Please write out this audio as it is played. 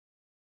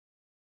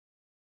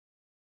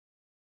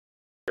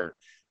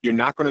You're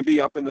not going to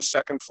be up in the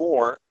second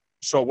floor.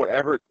 So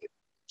whatever,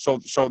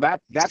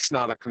 that's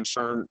not a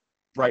concern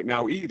right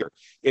now either.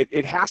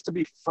 It has to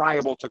be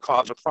friable to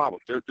cause a problem.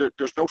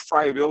 There's no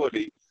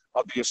friability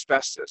of the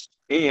asbestos.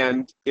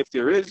 And if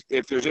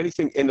there's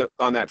anything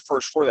on that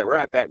first floor that we're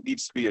at that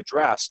needs to be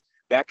addressed,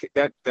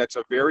 that's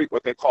a very,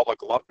 what they call a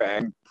glove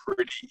bag,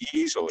 pretty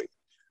easily.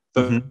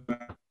 The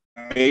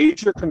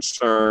major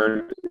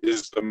concern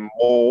is the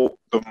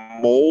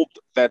mold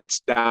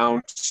that's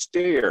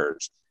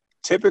downstairs.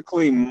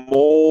 Typically,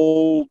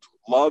 mold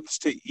loves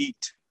to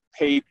eat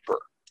paper.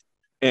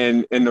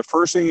 And the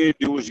first thing you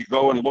do is you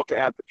go and look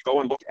at the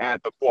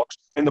books,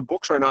 and the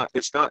books are not,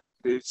 it's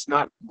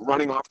not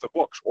running off the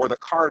books or the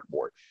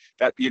cardboard,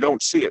 that you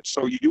don't see it.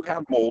 So you do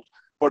have mold,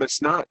 but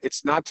it's not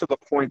to the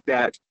point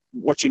that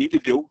what you need to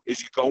do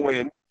is you go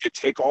in, you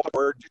take all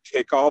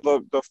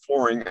the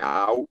flooring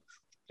out,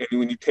 and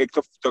when you take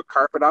the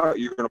carpet out,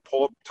 you're going to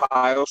pull up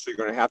tiles. So you're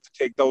going to have to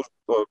take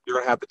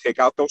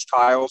out those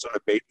tiles and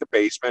abate the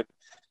basement.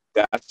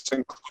 That's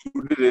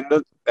included in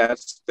the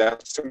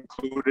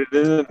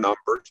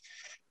numbers,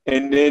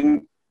 and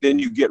then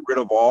you get rid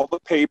of all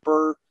the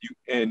paper.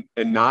 You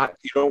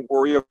don't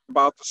worry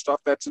about the stuff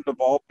that's in the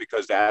vault,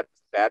 because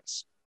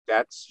that's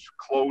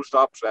closed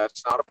up, so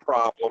that's not a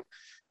problem.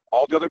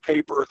 All the other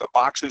paper, the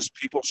boxes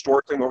people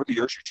store things over the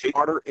years, you take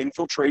water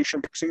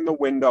infiltration, fixing the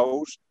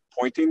windows,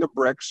 pointing the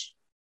bricks,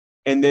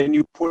 and then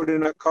you put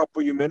in a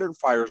couple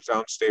humidifiers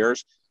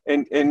downstairs,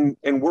 and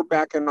we're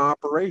back in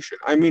operation.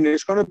 I mean,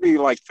 it's going to be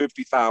like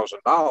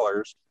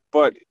 $50,000,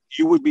 but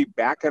you would be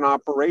back in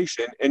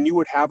operation, and you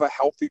would have a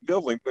healthy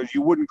building, because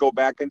you wouldn't go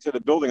back into the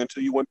building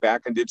until you went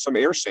back and did some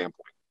air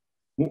sampling.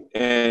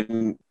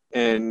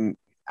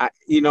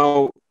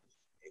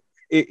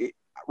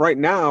 Right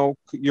now,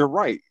 you're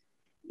right.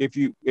 If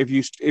you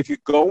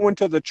go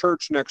into the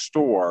church next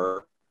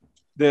door,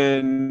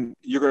 then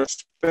you're going to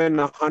spend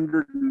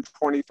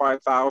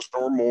 $125,000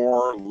 or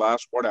more, or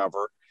less,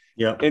 whatever.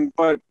 Yeah.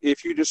 But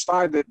if you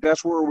decide that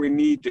that's where we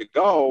need to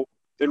go,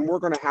 then we're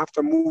going to have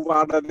to move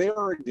out of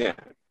there again.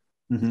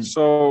 Mm-hmm.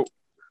 So,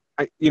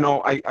 I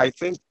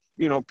think,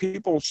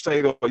 people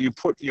say that you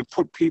put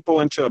people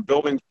into a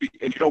building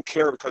and you don't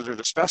care because there's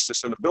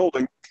asbestos in the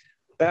building.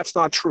 That's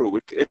not true.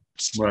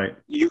 It's right.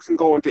 You can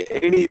go into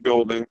any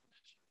building,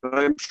 and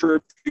I'm sure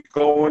if you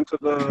go into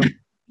the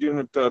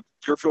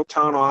Deerfield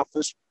town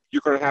office,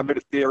 you're going to have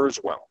it there as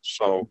well.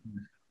 So,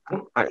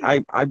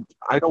 I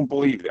don't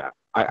believe that.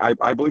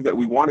 I believe that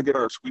we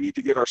need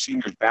to get our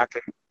seniors back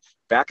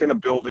in a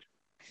building.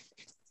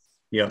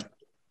 Yeah.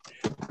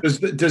 Does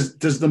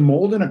the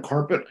mold in a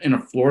carpet in a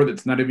floor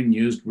that's not even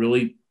used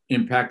really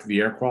impact the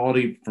air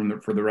quality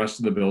for the rest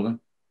of the building?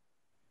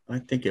 I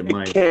think it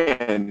might.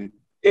 It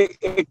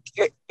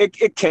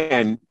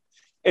can.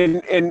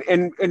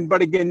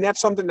 But again, that's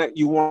something that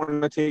you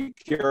want to take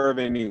care of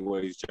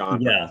anyways,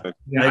 John. Yeah.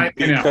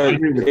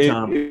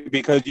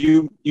 Because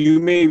you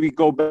maybe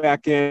go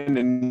back in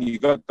and you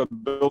got the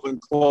building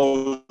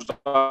closed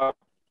up,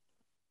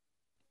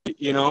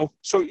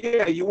 So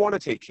yeah, you want to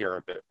take care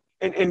of it,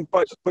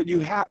 but you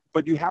have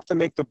to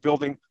make the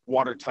building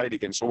watertight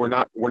again. So we're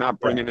not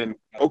bringing in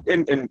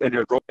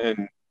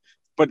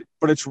but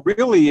it's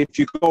really, if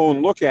you go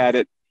and look at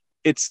it,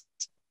 it's.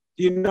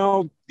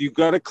 You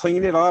got to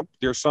clean it up.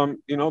 There's some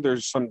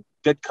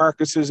dead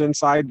carcasses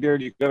inside there.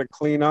 You got to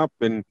clean up,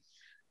 and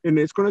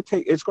it's going to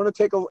take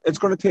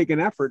an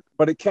effort,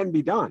 but it can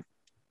be done.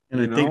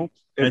 And I think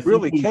it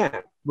really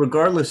can.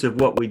 Regardless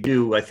of what we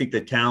do, I think the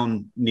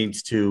town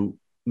needs to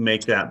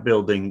make that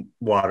building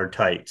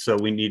watertight. So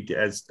we need,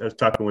 as I was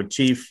talking with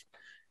Chief,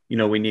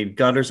 we need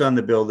gutters on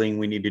the building.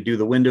 We need to do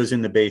the windows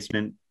in the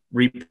basement,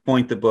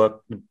 repoint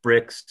the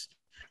bricks.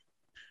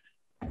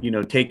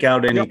 Take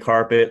out any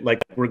carpet,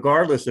 like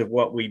regardless of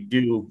what we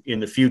do in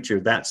the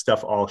future, that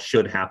stuff all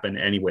should happen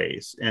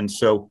anyways. And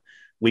so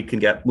we can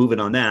get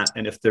moving on that.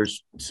 And if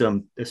there's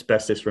some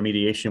asbestos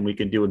remediation we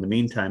can do in the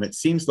meantime, it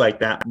seems like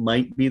that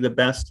might be the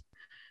best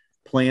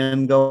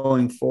plan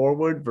going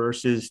forward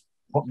versus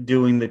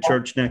doing the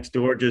church next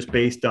door just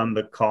based on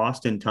the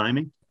cost and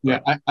timing. Yeah,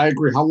 I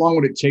agree. How long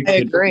would it take?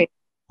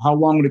 How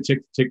long would it take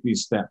to take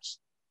these steps?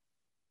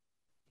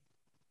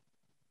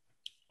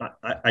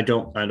 I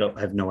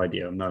have no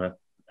idea. I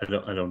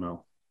don't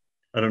know.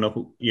 I don't know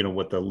who,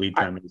 what the lead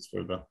time is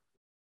for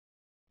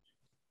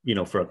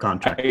for a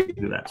contract to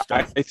do that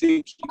stuff. I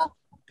think,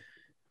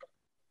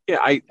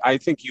 I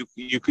think you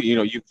could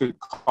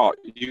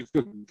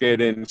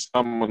get in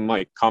someone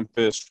like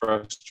Compass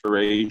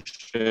Restoration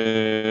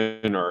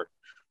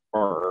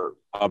or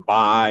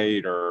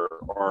Abide or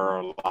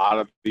a lot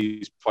of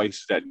these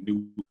places that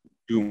do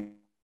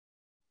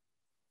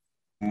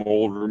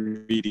mold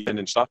remediation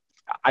and stuff.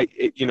 They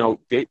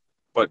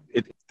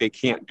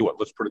can't do it.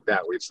 Let's put it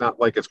that way. It's not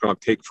like it's going to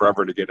take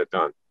forever to get it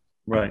done.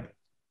 Right.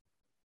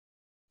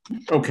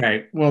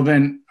 Okay. Well,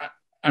 then,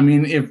 I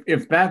mean,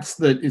 if that's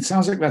it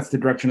sounds like that's the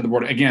direction of the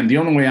board. Again, the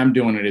only way I'm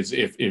doing it is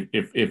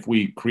if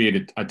we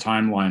create a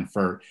timeline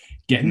for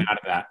getting out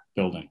of that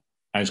building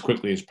as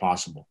quickly as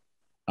possible.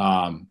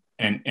 And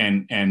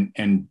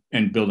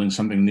and building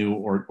something new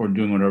or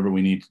doing whatever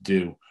we need to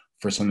do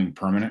for something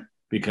permanent,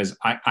 because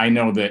I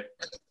know that,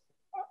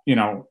 you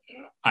know,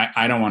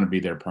 I don't want to be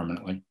there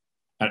permanently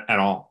at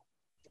all.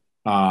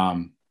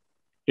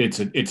 It's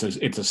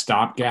a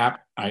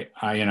stopgap.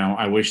 You know,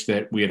 I wish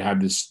that we had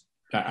this.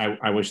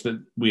 I wish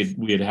that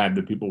we had had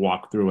the people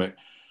walk through it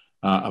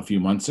a few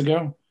months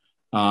ago.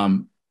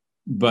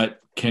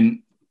 But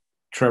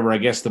Trevor, I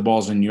guess the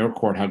ball's in your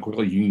court. How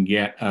quickly you can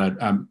get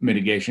a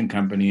mitigation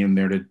company in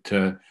there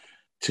to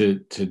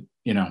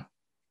you know,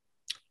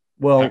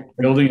 Well,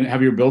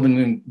 have your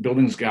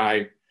buildings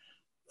guy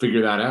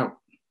figure that out.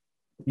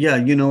 yeah,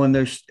 you know, and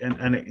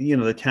you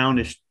know, the town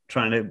is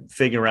trying to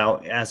figure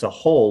out as a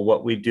whole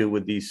what we do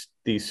with these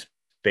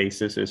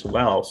spaces as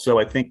well. So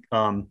I think,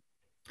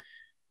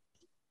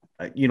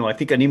 you know, I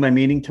think I need my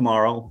meeting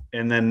tomorrow,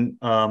 and then,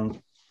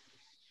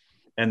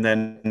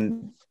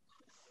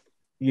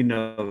 you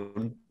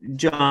know,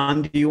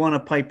 John, do you want to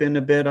pipe in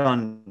a bit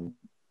on,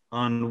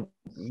 you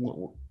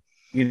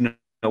know,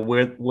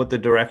 what the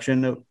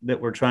direction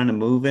that we're trying to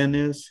move in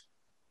is?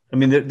 I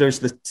mean, there's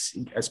this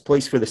as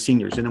place for the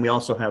seniors, and then we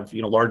also have,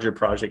 you know, larger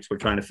projects we're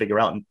trying to figure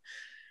out, and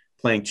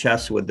playing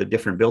chess with the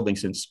different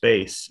buildings in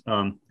space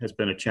has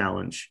been a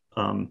challenge.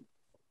 And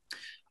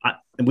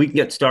we can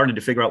get started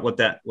to figure out what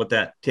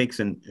that takes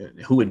and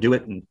who would do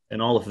it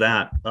and all of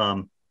that.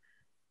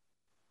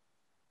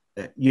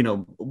 You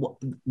know,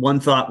 one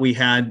thought we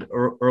had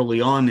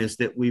early on is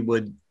that we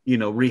would, you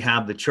know,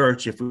 rehab the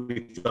church if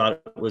we thought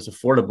it was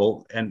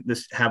affordable, and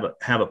this have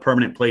a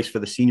permanent place for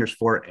the seniors,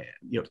 for,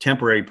 you know,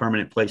 temporary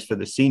permanent place for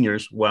the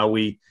seniors while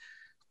we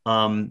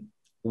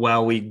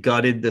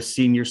gutted the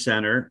senior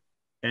center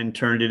and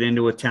turned it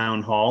into a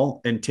town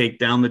hall, and take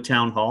down the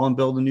town hall and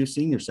build a new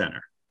senior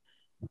center.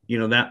 You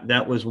know,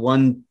 that was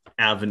one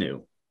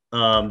avenue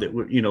that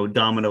we, you know,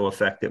 domino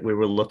effect that we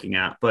were looking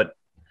at. But,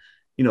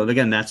 you know,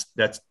 again,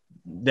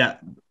 that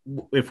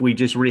if we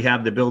just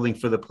rehab the building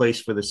for the place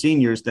for the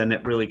seniors, then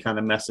it really kind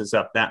of messes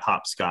up that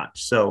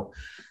hopscotch. So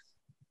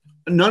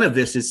none of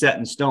this is set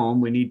in stone.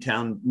 We need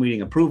town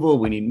meeting approval.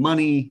 We need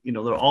money, you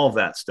know, all of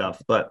that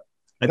stuff. But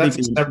that's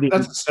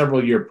a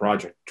several-year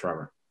project,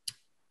 Trevor.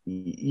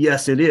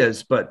 Yes, it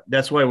is. But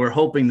that's why we're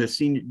hoping the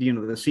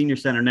senior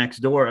center next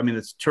door, I mean,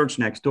 this church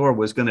next door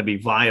was going to be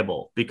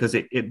viable, because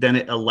it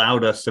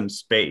allowed us some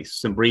space,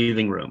 some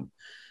breathing room.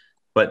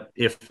 But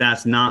if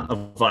that's not a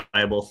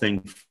viable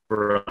thing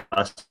for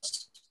us,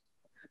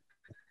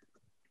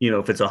 you know,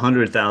 if it's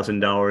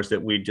 $100,000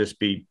 that we'd just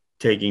be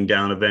taking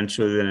down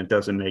eventually, then it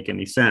doesn't make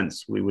any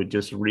sense. We would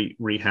just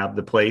rehab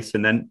the place.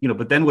 And then, you know,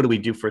 but then what do we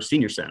do for a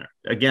senior center?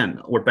 Again,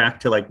 we're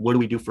back to like, what do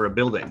we do for a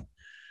building?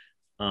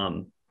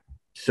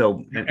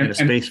 So, and a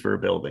space for a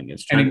building.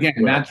 And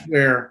again, that's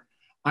where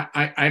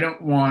I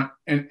don't want,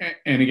 and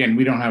again,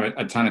 we don't have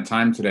a ton of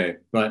time today,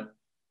 but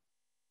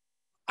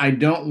I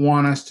don't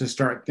want us to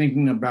start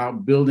thinking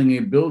about building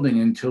a building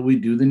until we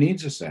do the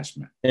needs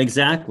assessment.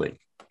 Exactly.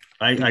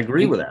 I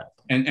agree with that.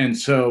 And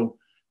so,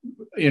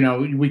 you know,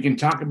 we can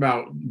talk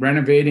about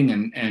renovating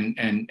and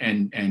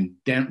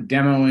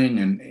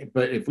demoing,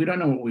 but if we don't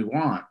know what we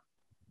want,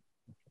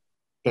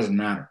 it doesn't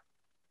matter.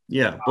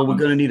 Yeah, but we're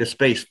going to need a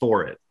space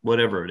for it,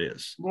 whatever it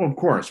is. Well, of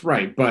course,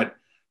 right. But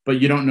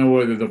you don't know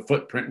whether the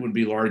footprint would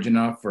be large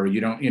enough, or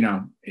you don't, you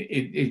know,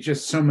 it's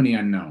just so many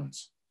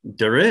unknowns.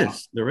 There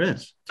is.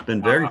 It's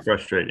been very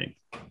frustrating.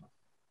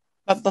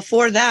 But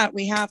before that,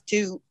 we have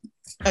to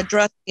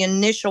address the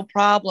initial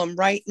problem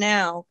right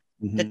now.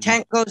 Mm-hmm. The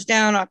tent goes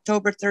down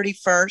October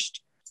 31st.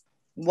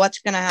 What's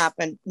going to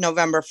happen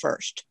November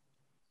 1st?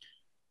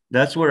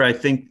 That's where I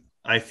think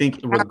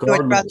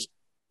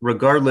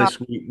regardless,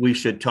 we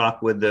should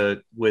talk with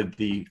the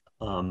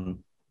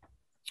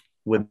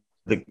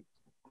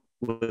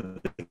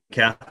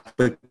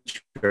Catholic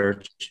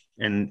Church,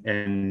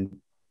 and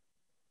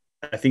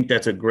I think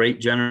that's a great,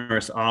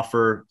 generous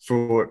offer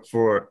for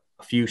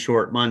a few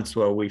short months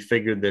while we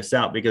figured this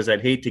out, because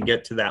I'd hate to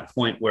get to that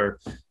point where,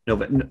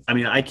 I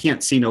mean, I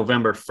can't see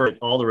November 1st,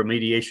 all the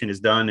remediation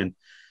is done. And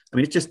I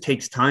mean, it just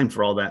takes time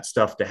for all that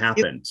stuff to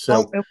happen.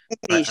 So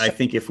I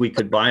think if we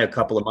could buy a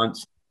couple of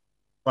months.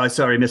 Oh,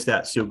 sorry, I missed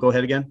that, Sue. Go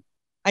ahead again.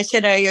 I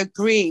said I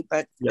agree,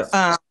 but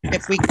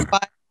if we could buy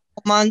a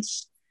couple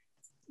months,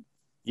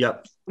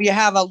 yep, we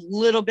have a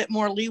little bit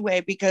more leeway,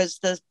 because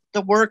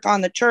the work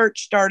on the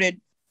church started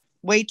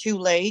way too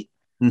late.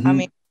 Mm-hmm. I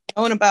mean,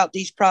 known about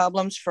these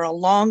problems for a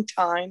long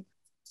time,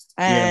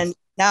 and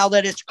now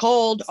that it's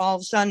cold, all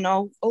of a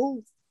sudden,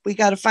 we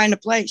got to find a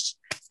place.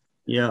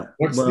 Yeah.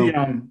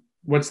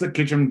 What's the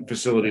kitchen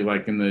facility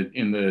like in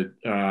the?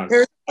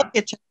 There's a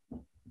kitchen.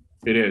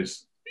 It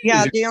is.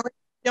 Yeah.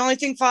 The only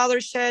thing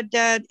Father said,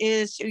 Dad,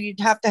 is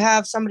you'd have to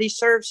have somebody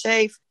serve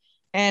safe,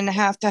 and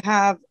have to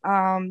have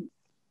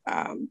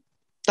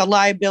the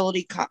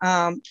liability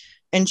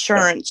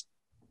insurance.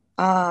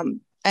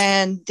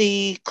 And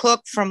the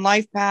cook from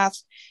Life Path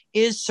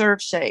is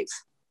serve safe.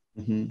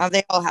 Mm-hmm.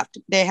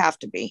 They have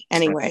to be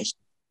anyways.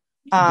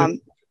 Does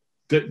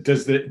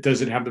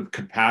it have the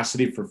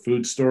capacity for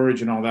food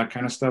storage and all that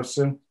kind of stuff,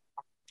 Sue?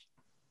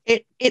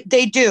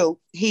 They do.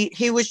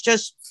 He was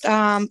just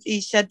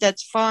he said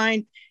that's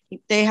fine.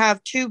 They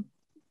have two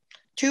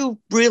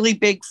really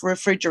big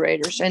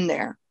refrigerators in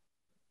there.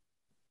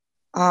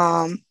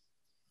 I'm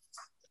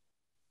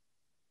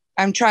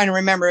trying to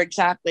remember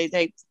exactly.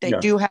 They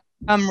do have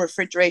some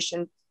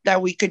refrigeration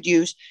that we could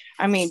use.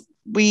 I mean,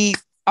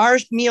 our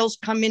meals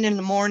come in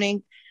the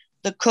morning.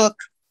 The cook,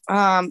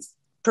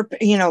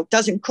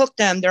 doesn't cook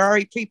them. They're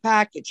already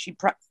prepackaged. She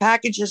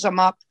packages them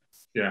up.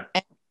 Yeah.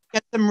 And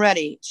get them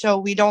ready. So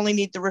we'd only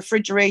need the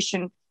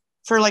refrigeration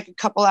for like a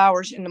couple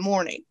hours in the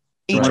morning.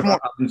 Each morning.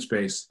 Oven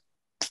space.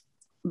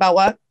 About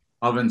what?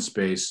 Oven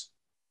space.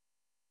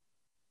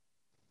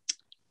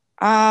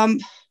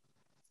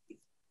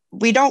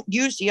 We don't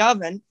use the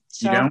oven.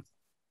 So you don't?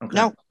 Okay.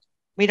 No,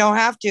 we don't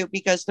have to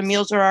because the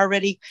meals are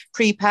already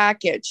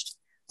prepackaged.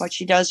 What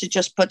she does is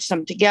just puts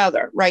them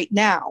together right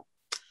now.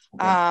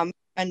 Okay.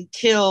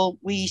 Until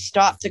we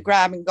stop the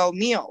grab and go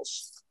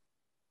meals.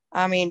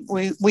 I mean,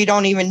 we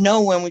don't even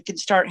know when we can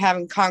start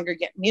having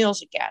congregate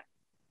meals again.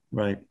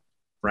 Right.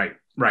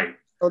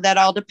 So that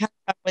all depends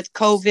on with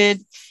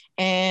COVID.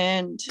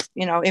 And,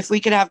 if we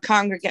could have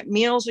congregate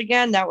meals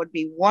again, that would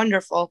be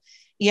wonderful.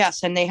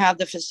 Yes. And they have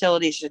the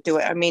facilities to do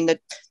it. I mean, the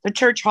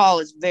church hall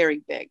is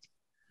very big.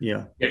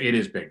 Yeah, it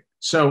is big.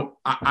 So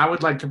I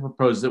would like to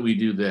propose that we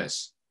do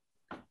this.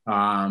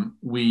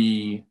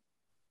 We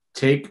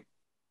take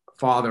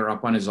Father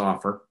up on his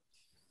offer.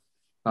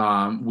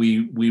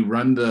 We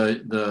run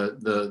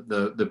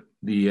the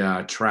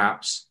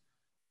traps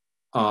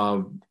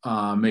of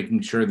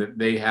making sure that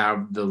they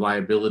have the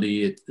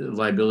liability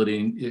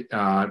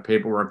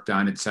paperwork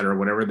done, et cetera,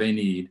 whatever they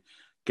need.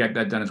 Get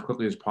that done as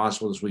quickly as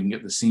possible so we can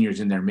get the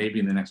seniors in there maybe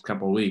in the next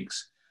couple of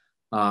weeks.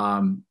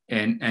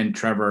 And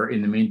Trevor,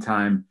 in the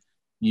meantime,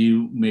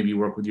 you maybe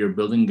work with your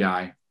building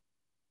guy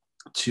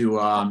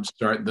to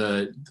start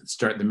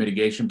the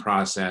mitigation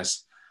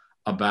process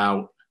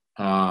about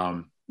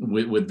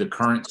with the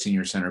current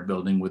senior center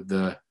building with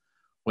the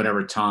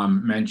whatever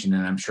Tom mentioned,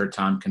 and I'm sure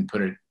Tom can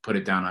put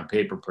it down on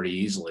paper pretty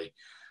easily.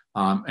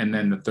 And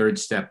then the third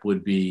step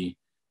would be,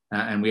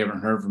 and we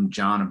haven't heard from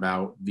John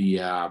about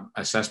the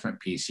assessment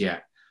piece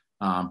yet,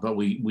 but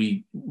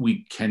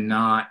we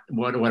cannot.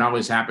 What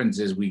always happens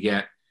is we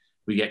get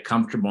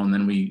comfortable and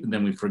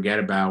then we forget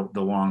about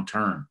the long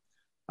term.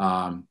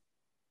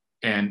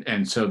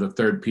 And so the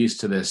third piece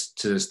to this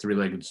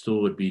three-legged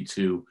stool would be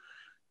to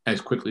as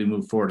quickly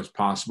move forward as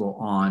possible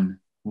on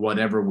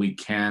whatever we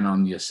can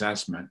on the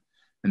assessment,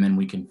 and then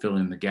we can fill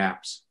in the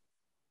gaps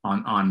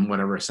on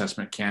whatever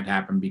assessment can't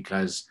happen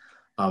because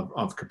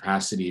of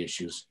capacity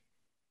issues.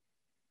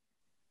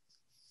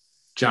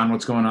 John,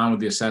 what's going on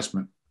with the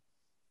assessment?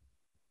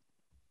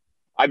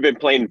 I've been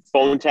playing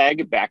phone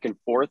tag back and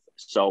forth,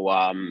 so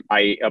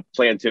I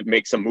plan to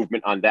make some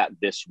movement on that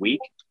this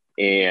week,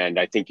 and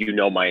I think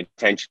my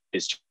intention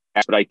is to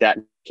expedite that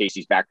in case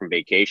he's back from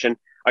vacation.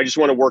 I just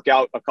want to work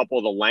out a couple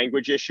of the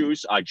language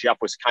issues. Jeff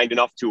was kind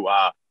enough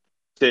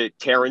to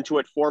tear into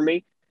it for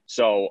me.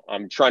 So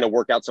I'm trying to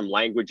work out some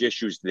language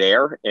issues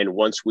there. And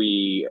once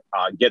we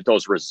get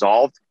those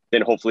resolved,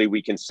 then hopefully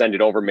we can send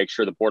it over, make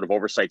sure the Board of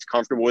Oversight's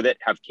comfortable with it,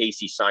 have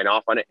Casey sign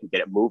off on it and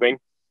get it moving.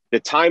 The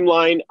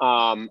timeline,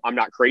 I'm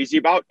not crazy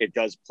about. It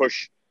does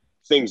push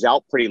things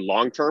out pretty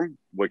long-term,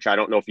 which I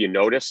don't know if you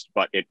noticed,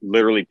 but it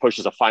literally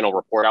pushes a final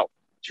report out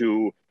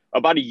to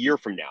about a year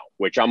from now,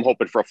 which I'm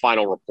hoping for a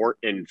final report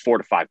in 4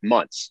 to 5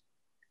 months.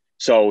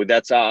 So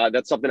that's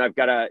something I've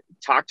got to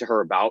talk to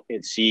her about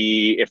and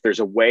see if there's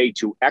a way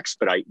to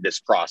expedite this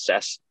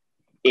process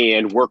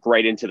and work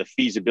right into the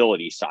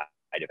feasibility side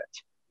of it.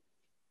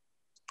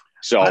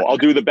 So I'll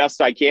do the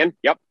best I can.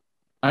 Yep.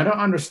 I don't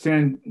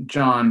understand,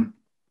 John,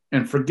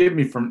 and forgive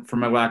me for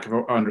my lack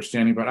of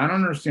understanding, but I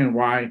don't understand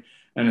why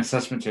an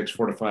assessment takes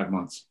 4 to 5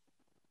 months.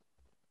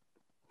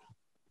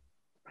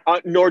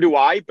 Nor do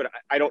I, but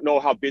I don't know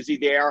how busy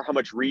they are, how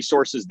much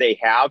resources they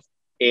have.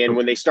 And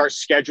when they start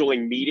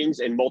scheduling meetings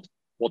in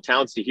multiple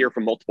towns to hear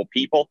from multiple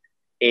people,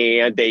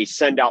 and they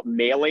send out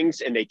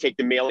mailings and they take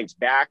the mailings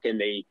back and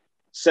they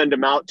send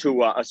them out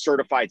to a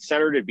certified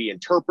center to be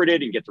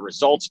interpreted and get the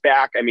results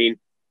back. I mean,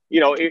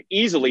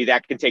 easily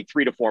that can take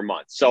 3 to 4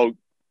 months. So,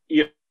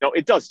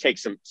 it does take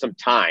some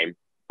time.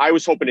 I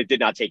was hoping it did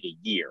not take a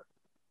year.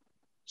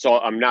 So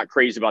I'm not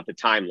crazy about the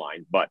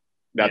timeline, but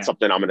that's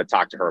something I'm going to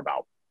talk to her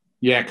about.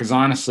 Yeah, because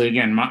honestly,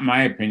 again,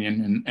 my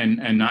opinion,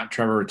 and not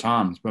Trevor or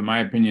Tom's, but my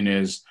opinion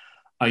is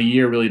a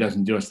year really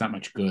doesn't do us that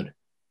much good.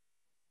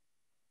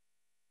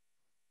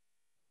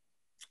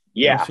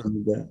 Yeah.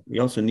 We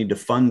also need to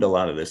fund a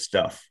lot of this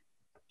stuff.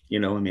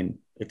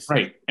 It's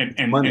right.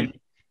 And money.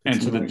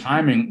 And so the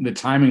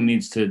timing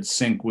needs to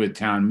sync with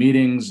town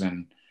meetings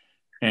and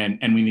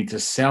we need to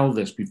sell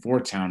this before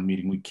town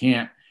meeting.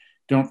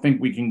 Don't think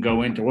we can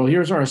go into, well,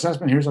 here's our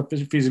assessment, here's our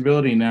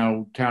feasibility,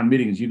 now town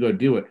meetings, you go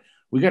do it.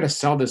 We got to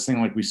sell this thing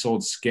like we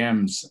sold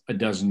Skems a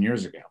dozen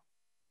years ago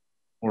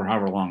or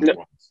however long it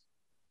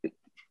was.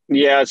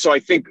 Yeah, so I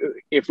think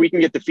if we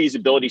can get the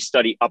feasibility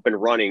study up and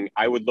running,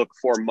 I would look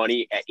for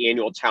money at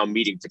annual town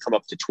meeting to come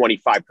up to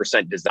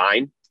 25%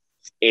 design.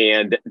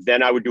 And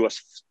then I would do a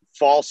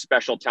fall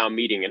special town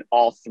meeting in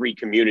all three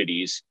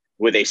communities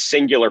with a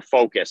singular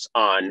focus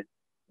on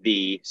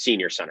the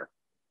senior center.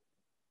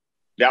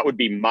 That would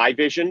be my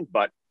vision,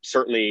 but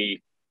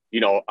certainly,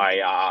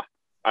 I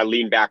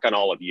lean back on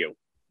all of you.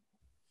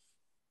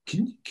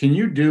 Can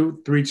you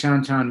do 3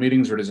 town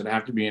meetings, or does it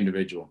have to be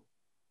individual?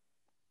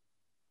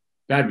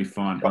 That'd be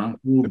fun, huh?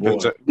 Ooh,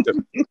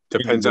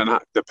 depends on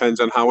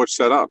how it's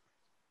set up.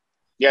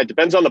 Yeah, it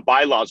depends on the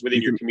bylaws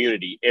within your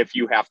community. If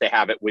you have to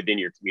have it within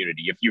your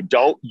community, if you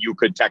don't, you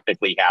could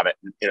technically have it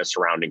in a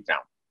surrounding town.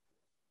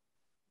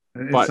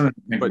 But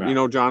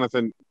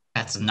Jonathan,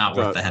 that's not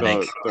worth the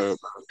headache.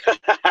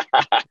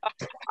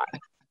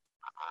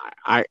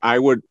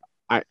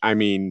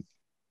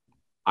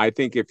 I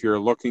think if you're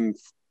looking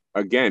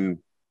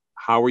again,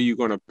 how are you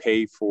going to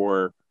pay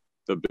for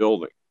the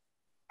building?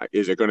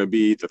 Is it going to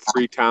be the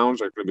 3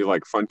 towns? Are it going to be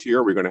like Frontier?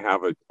 Are we going to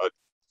have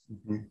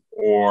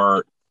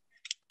or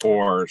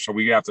so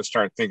we have to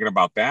start thinking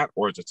about that,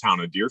 or it's a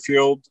town of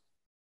Deerfield,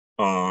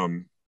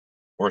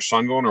 or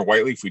Sunderland or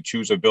Whiteley. If we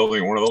choose a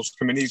building in one of those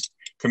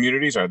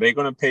communities, are they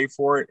going to pay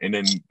for it and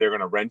then they're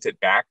going to rent it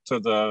back to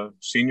the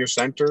senior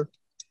center?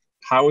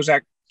 How is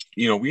that?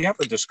 We have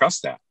to discuss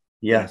that.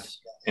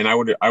 Yes. And I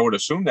would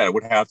assume that it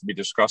would have to be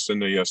discussed in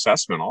the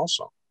assessment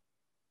also.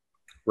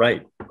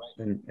 Right.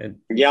 And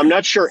yeah, I'm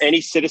not sure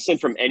any citizen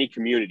from any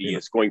community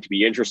is going to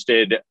be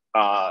interested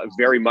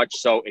very much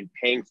so in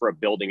paying for a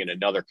building in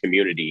another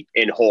community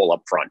in whole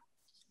up front.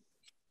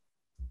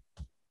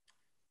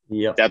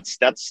 Yeah.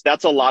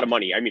 That's a lot of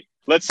money. I mean,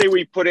 let's say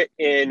we put it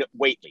in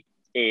Whately,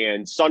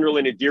 and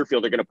Sunderland and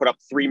Deerfield are going to put up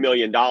 $3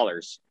 million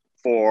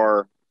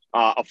for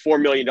a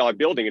 $4 million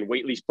building, and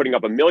Whately's putting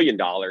up $1 million.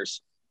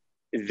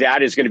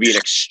 That is going to be an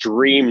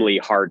extremely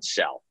hard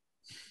sell.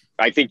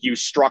 I think you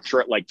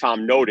structure it like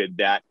Tom noted,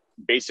 that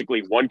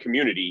basically one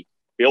community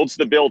builds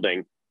the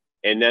building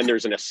and then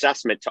there's an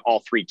assessment to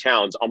all 3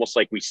 towns, almost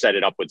like we set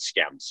it up with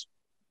SCEMS.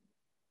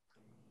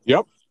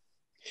 Yep.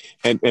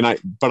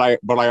 But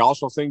I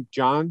also think,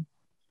 John,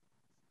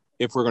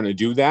 if we're going to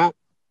do that,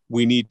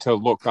 we need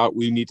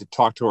to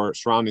talk to our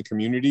surrounding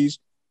communities,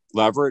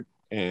 Leverett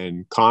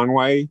and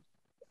Conway,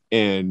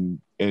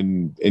 and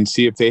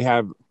see if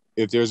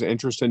there's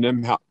interest in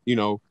them,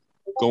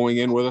 going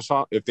in with us,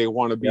 if they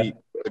want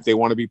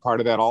to be part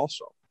of that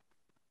also.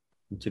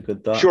 It's a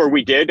good thought. Sure,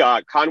 we did.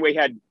 Conway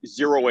had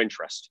 0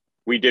 interest.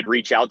 We did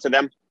reach out to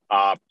them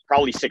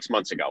probably 6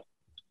 months ago.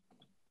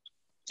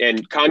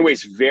 And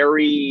Conway's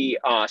very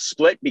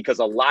split because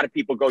a lot of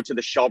people go to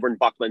the Shelburne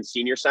Buckland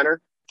Senior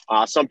Center.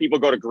 Some people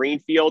go to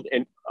Greenfield,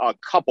 and a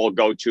couple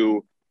go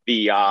to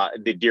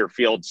the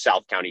Deerfield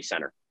South County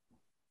Center.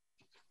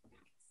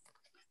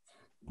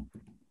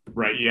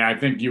 Right. Yeah, I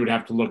think you would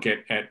have to look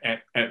at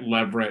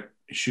Leverett,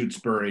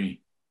 Shutesbury,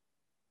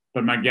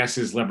 but my guess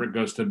is Leverett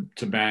goes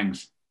to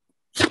Bangs.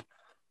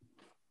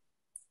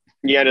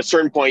 Yeah, at a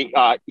certain point,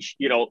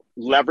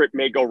 Leverett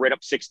may go right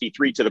up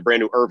 63 to the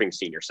brand new Irving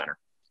Senior Center.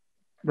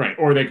 Right,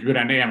 or they could go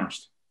down to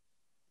Amherst.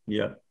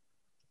 Yeah.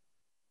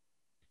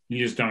 You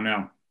just don't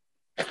know.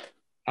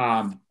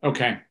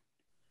 Okay.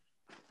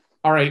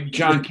 All right,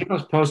 John, keep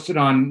us posted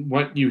on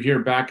what you hear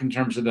back in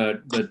terms of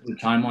the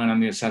timeline on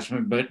the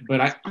assessment.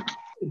 But I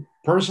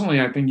personally,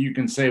 I think you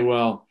can say,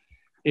 well,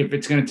 if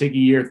it's going to take a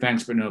year,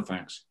 thanks, but no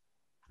thanks.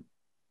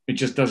 It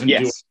just doesn't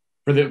do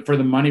it for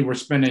the money we're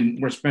spending.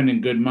 We're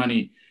spending good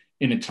money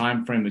in a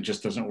time frame that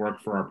just doesn't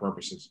work for our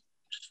purposes.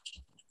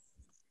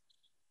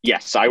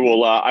 Yes, I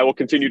will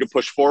continue to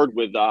push forward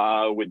with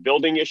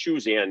building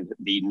issues and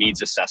the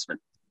needs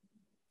assessment.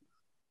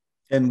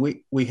 And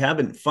we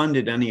haven't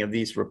funded any of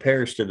these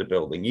repairs to the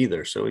building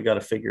either, so we got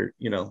to figure.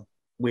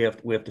 We have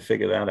to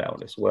figure that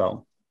out as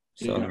well.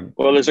 So,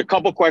 well, there's a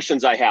couple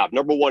questions I have.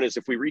 Number one is,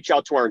 if we reach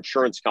out to our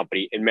insurance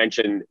company and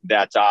mention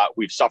that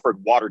we've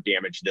suffered water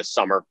damage this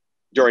summer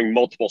during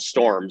multiple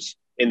storms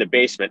in the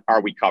basement, are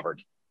we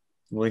covered?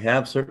 We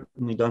have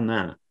certainly done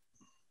that.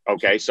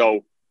 Okay,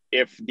 so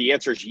if the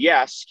answer is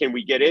yes, can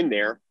we get in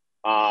there?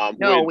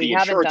 No, we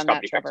haven't done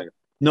that, Trevor.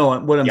 No,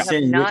 what I'm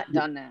saying, we have not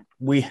done that.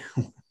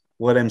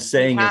 What I'm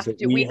saying is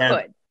that we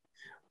could.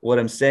 What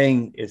I'm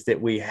saying is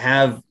that we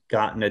have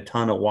gotten a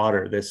ton of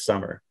water this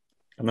summer.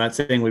 I'm not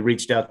saying we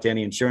reached out to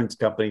any insurance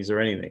companies or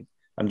anything.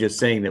 I'm just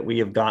saying that we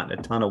have gotten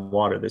a ton of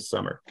water this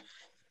summer.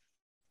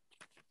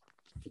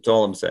 That's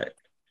all I'm saying.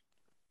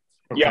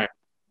 Okay. Yeah.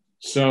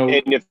 So,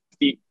 and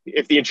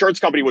if the insurance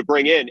company would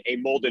bring in a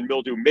mold and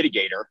mildew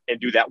mitigator and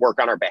do that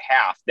work on our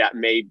behalf, that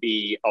may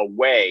be a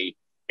way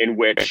in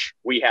which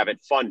we have it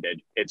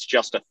funded. It's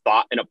just a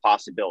thought and a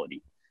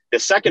possibility. The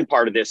second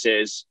part of this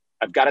is,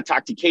 I've got to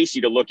talk to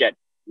Casey to look at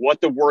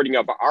what the wording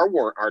of our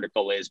warrant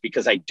article is,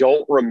 because I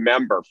don't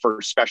remember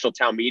for special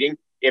town meeting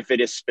if it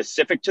is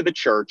specific to the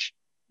church.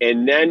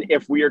 And then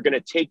if we are going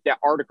to take that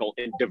article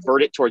and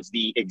divert it towards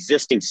the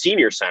existing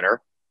senior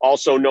center,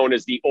 also known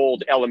as the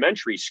old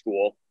elementary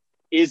school,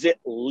 is it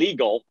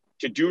legal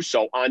to do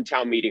so on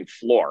town meeting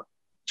floor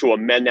to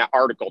amend that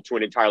article to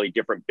an entirely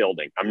different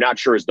building? I'm not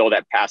sure as though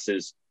that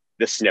passes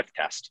the sniff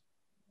test.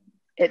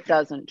 It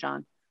doesn't,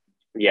 John.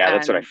 Yeah,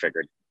 that's what I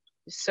figured.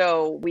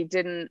 So we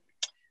didn't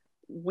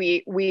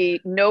we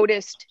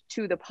noticed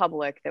to the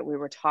public that we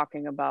were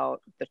talking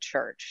about the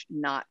church,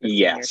 not the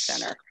senior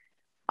center.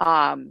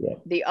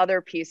 The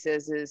other piece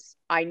is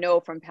I know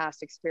from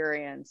past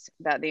experience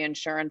that the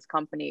insurance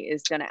company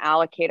is going to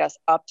allocate us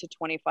up to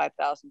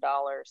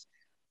 $25,000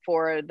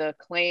 for the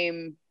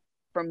claim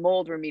for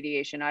mold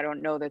remediation. I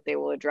don't know that they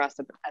will address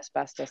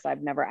asbestos.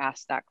 I've never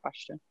asked that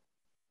question.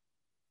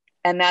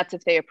 And that's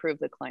if they approve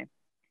the claim.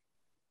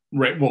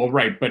 Right. Well,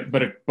 right.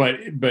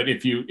 But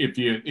if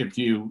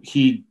you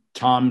heed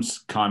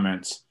Tom's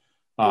comments,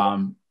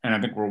 and I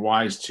think we're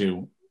wise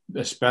to,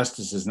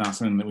 asbestos is not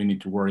something that we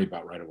need to worry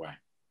about right away.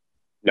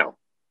 No.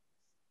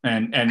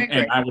 And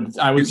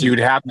I would you'd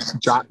have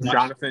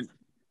Jonathan,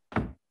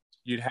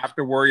 you'd have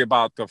to worry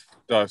about the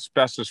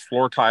asbestos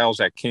floor tiles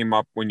that came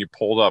up when you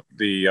pulled up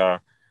the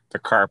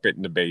carpet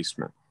in the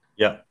basement.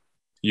 Yeah.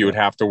 You would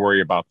have to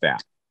worry about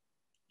that.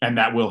 And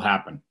that will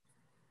happen.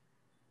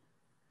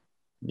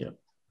 Yeah.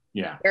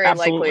 Yeah. Very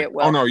likely it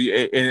will.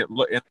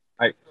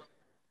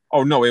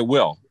 Oh no, it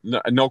will.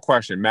 No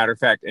question. Matter of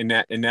fact, and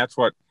that's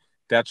what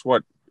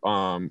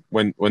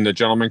when the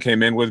gentleman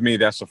came in with me,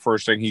 that's the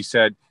first thing he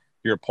said.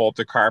 You pull up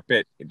the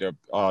carpet, the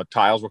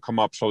tiles will come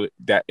up, so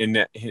that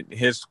in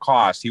his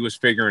cost, he was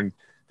figuring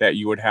that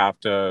you would have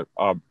to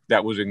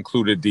that was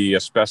included the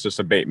asbestos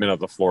abatement of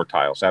the floor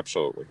tiles.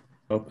 Absolutely.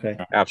 Okay.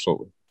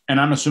 Absolutely. And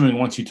I'm assuming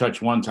once you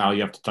touch one tile,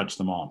 you have to touch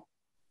them all.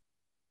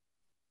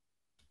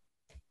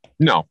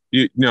 No.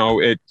 What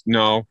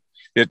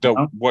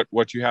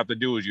you have to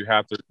do is you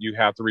have to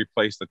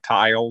replace the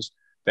tiles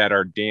that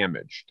are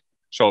damaged.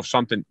 So if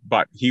something,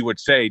 but he would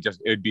say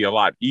it'd be a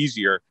lot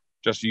easier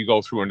just you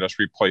go through and just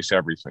replace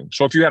everything.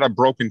 So if you had a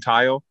broken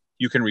tile,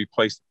 you can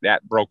replace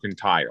that broken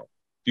tile.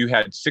 If you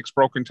had 6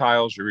 broken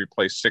tiles, you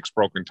replace 6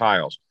 broken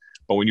tiles.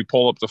 But when you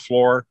pull up the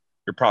floor,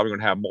 you're probably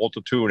going to have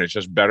multitude, and it's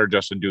just better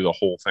just to do the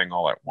whole thing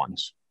all at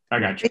once. I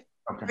got you.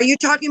 Okay. Are you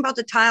talking about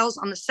the tiles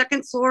on the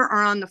second floor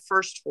or on the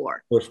first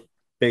floor?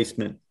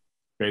 Basement.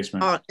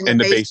 Oh, in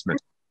the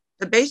basement.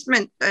 The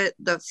basement,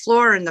 the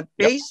floor in the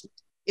basement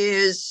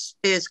is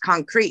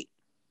concrete.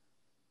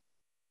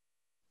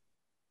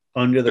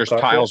 There's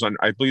tiles on.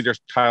 I believe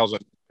there's tiles on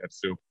that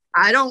too.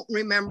 I don't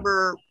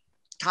remember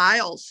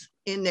tiles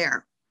in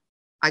there.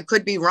 I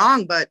could be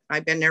wrong, but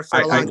I've been there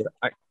for a long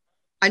time.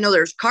 I know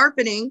there's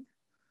carpeting,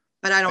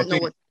 but I don't know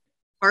what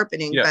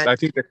carpeting. Yeah, but I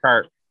think the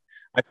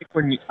I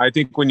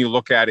think when you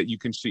look at it, you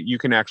can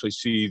actually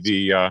see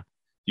the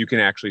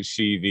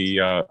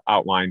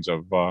outlines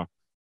of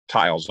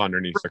tiles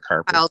underneath the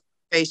carpet.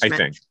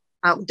 Basement.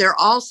 I think there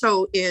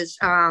also is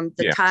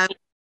the tile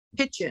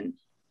kitchen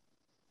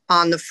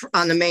on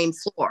the main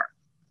floor.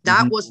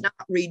 That was not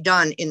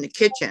redone in the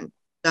kitchen.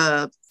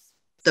 The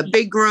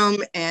big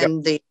room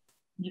and the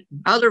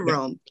other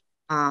room.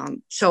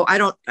 So I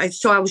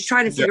was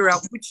trying to figure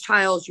out which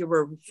tiles you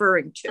were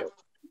referring to.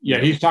 Yeah,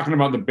 he's talking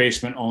about the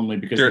basement only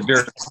because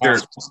there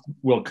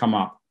will come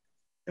up.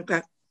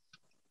 Okay.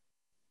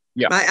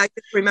 Yeah, I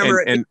just remember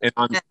and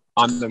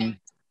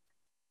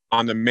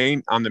on the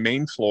main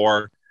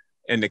floor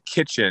and the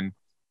kitchen,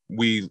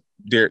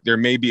 there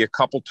may be a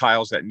couple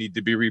tiles that need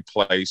to be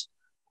replaced,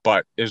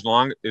 but as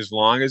long as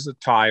the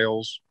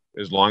tiles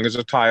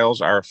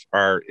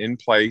are in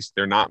place,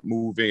 they're not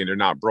moving and they're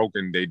not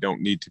broken, they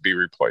don't need to be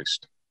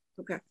replaced.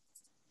 Okay.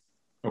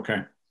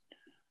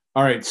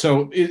 All right.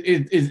 So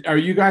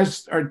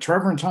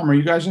Trevor and Tom, are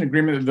you guys in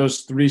agreement with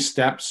those 3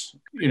 steps?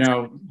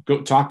 Go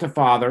talk to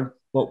Father.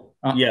 Well,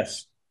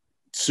 yes.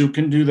 Sue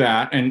can do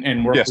that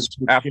and work. Yes,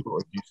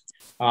 absolutely.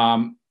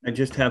 I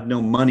just have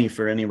no money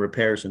for any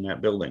repairs in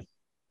that building.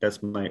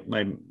 That's my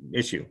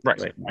issue.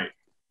 Right.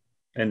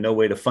 And no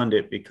way to fund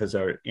it because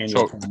our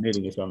annual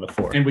meeting is on the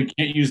 4th. And we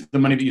can't use the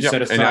money that you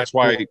set aside. And that's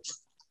why.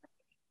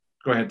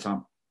 Go ahead,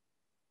 Tom.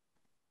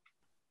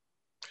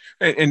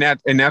 And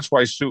that's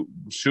why Sue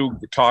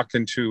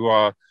talking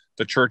to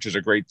the church is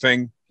a great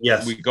thing.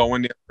 Yes, we go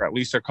in there for at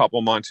least a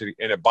couple months, and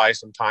it buys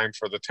some time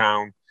for the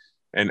town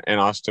and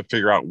us to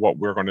figure out what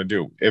we're going to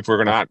do. If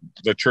we're not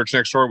the church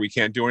next door, we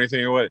can't do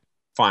anything with it.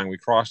 Fine, we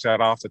cross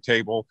that off the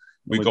table.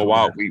 We go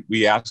out.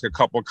 We ask a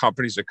couple of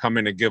companies to come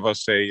in and give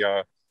us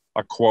a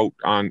quote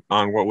on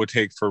what would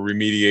take for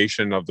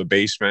remediation of the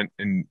basement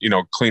and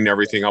clean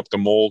everything up, the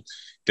mold.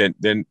 Then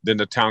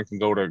the town can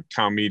go to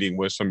town meeting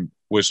with some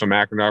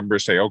accurate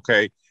numbers. Say,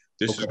 okay,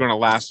 this is going to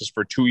last us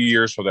for 2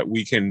 years so that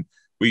we can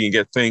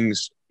get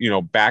things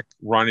back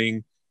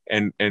running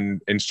and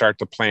start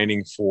the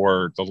planning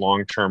for the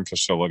long-term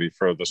facility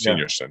for the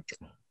senior center.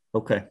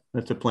 Okay,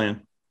 that's a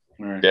plan.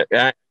 All right.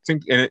 I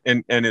think, and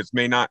it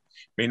may not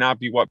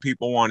be what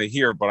people want to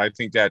hear, but I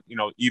think that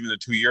even the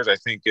 2 years, I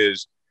think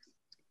is,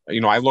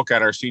 I look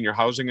at our senior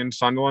housing in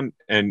Sunderland,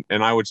 and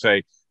I would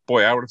say,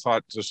 boy, I would have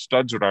thought the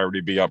studs would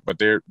already be up, but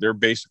they're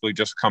basically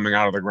just coming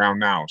out of the ground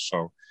now.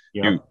 So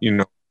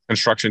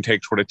construction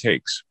takes what it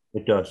takes.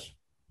 It does.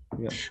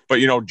 Yeah. But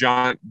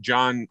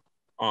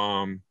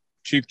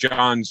Chief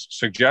John's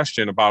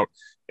suggestion about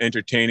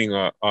entertaining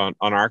an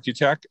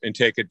architect and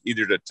take it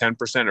either to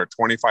 10% or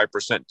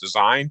 25%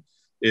 design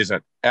is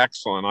an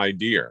excellent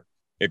idea.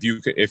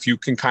 if you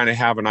can kind of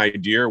have an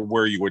idea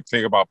where you would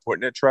think about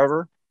putting it,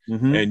 Trevor,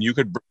 and you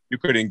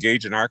could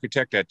engage an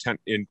architect at 10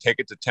 and take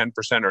it to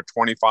 10% or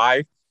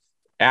 25.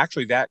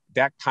 Actually, that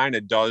kind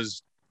of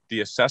does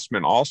the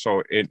assessment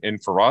also,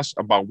 and for us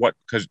about what,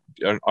 because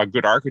a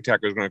good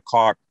architect is going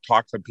to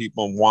talk to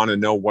people and want to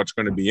know what's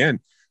going to be in.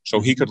 So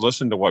he could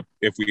listen to what,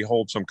 if we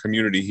hold some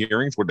community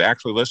hearings, would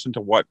actually listen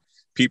to what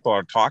people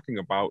are talking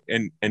about,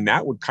 and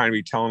that would kind of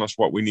be telling us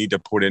what we need to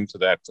put into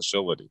that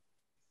facility.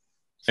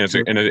 And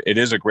it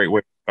is a great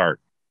way to start.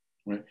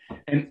 Right.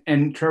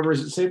 And Trevor,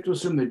 is it safe to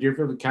assume that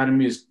Deerfield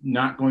Academy is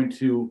not going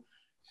to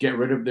get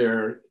rid of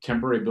their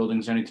temporary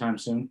buildings anytime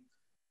soon?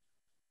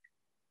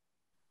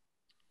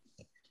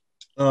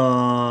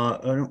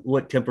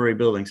 What temporary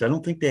buildings? I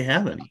don't think they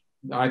have any.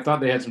 I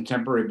thought they had some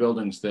temporary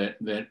buildings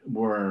that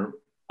were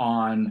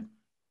on.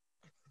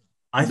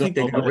 I think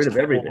they got rid of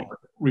everything.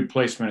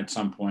 Replacement at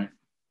some point.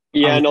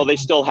 Yeah, no, they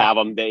still have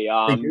them.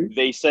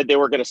 They said they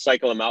were going to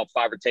cycle them out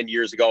 5 or 10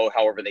 years ago.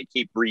 However, they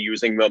keep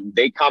reusing them.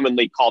 They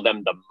commonly call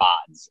them the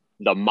mods,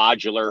 the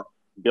modular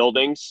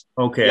buildings.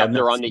 Okay. Yep,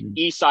 they're on the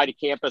east side of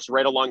campus,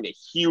 right along the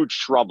huge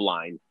shrub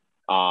line,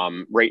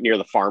 right near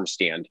the farm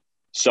stand.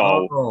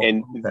 So,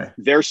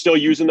 they're still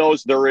using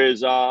those.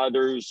 There's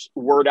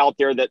word out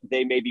there that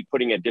they may be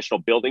putting additional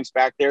buildings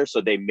back there.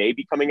 So they may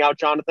be coming out,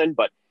 Jonathan,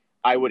 but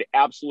I would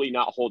absolutely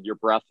not hold your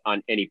breath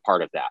on any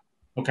part of that.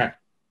 Okay.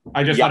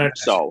 I just the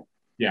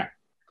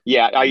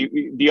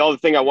other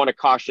thing I want to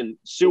caution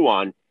Sue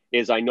on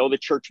is I know the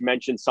church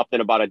mentioned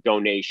something about a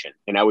donation,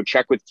 and I would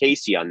check with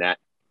Casey on that,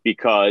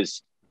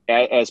 because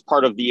as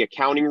part of the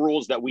accounting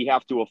rules that we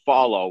have to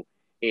follow,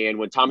 and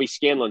when Tommy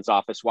Scanlon's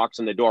office walks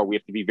in the door, we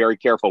have to be very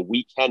careful.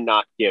 We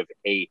cannot give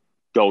a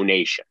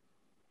donation,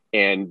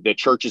 and the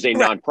church is a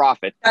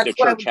nonprofit. The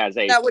church has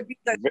a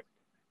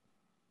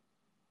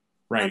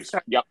right.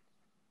 Yep.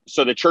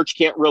 So the church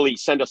can't really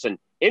send us an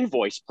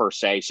invoice per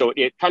se. So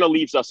it kind of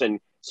leaves us in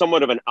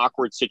somewhat of an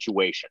awkward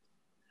situation.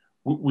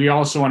 We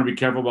also want to be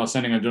careful about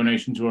sending a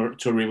donation to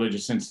a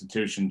religious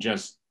institution.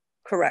 Just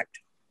correct.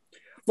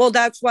 Well,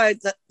 that's why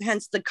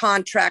hence the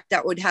contract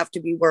that would have to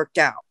be worked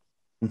out.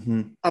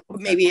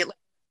 Maybe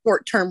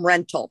short-term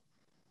rental.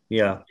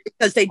 Yeah.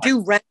 Because they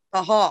do rent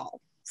the hall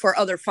for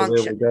other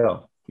functions. So there we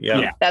go.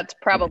 Yeah. That's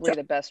probably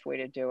the best way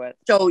to do it.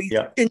 So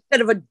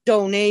instead of a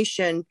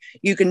donation,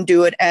 you can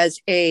do it as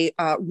a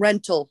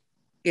rental,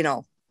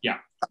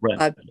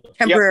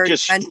 temporary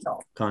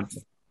rental.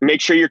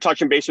 Make sure you're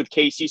touching base with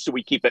Casey so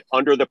we keep it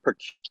under the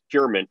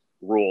procurement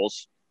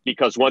rules,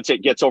 because once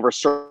it gets over a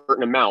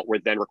certain amount, we're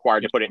then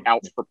required to put it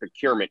out for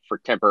procurement for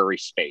temporary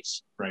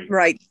space.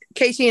 Right.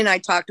 Casey and I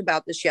talked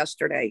about this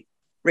yesterday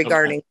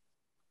regarding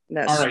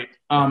this. All right.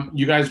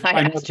 You guys,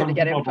 I know some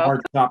people have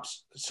hard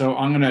stops, so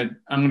I'm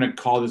gonna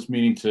call this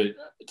meeting to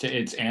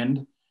its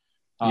end.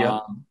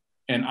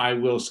 And I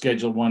will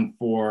schedule one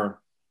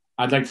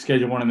I'd like to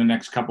schedule one in the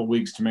next couple of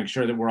weeks to make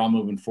sure that we're all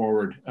moving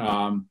forward.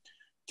 I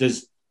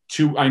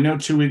know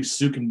 2 weeks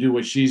Sue can do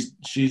what she's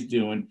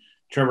doing.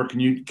 Trevor, can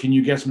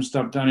you get some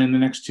stuff done in the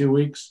next 2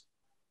 weeks?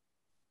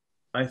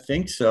 I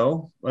think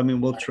so. I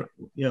mean, we'll try.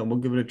 Yeah, we'll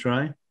give it a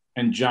try.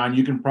 And John,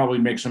 you can probably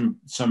make some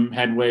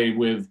headway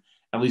with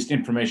at least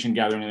information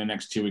gathering in the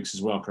next 2 weeks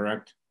as well,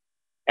 correct?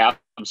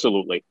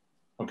 Absolutely.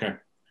 Okay.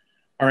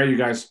 All right, you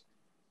guys.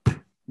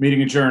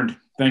 Meeting adjourned.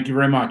 Thank you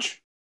very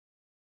much.